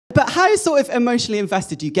But how sort of emotionally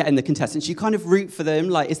invested do you get in the contestants? You kind of root for them.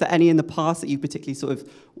 Like, is there any in the past that you particularly sort of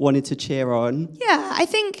wanted to cheer on? Yeah, I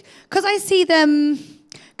think because I see them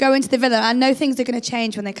go into the villa, I know things are going to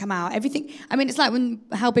change when they come out. Everything. I mean, it's like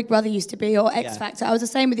how Big Brother used to be, or X Factor. I was the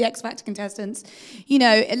same with the X Factor contestants. You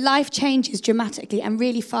know, life changes dramatically and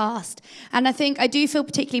really fast. And I think I do feel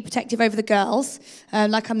particularly protective over the girls,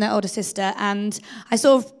 like I'm their older sister, and I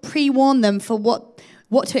sort of pre-warn them for what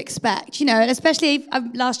to expect, you know, and especially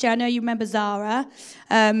last year, I know you remember Zara,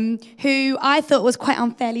 who I thought was quite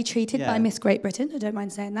unfairly treated by Miss Great Britain, I don't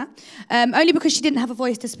mind saying that, only because she didn't have a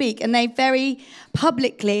voice to speak, and they very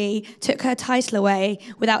publicly took her title away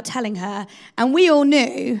without telling her, and we all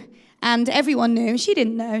knew, and everyone knew, and she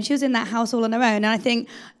didn't know, she was in that house all on her own, and I think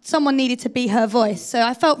someone needed to be her voice, so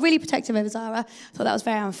I felt really protective over Zara, I thought that was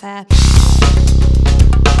very unfair.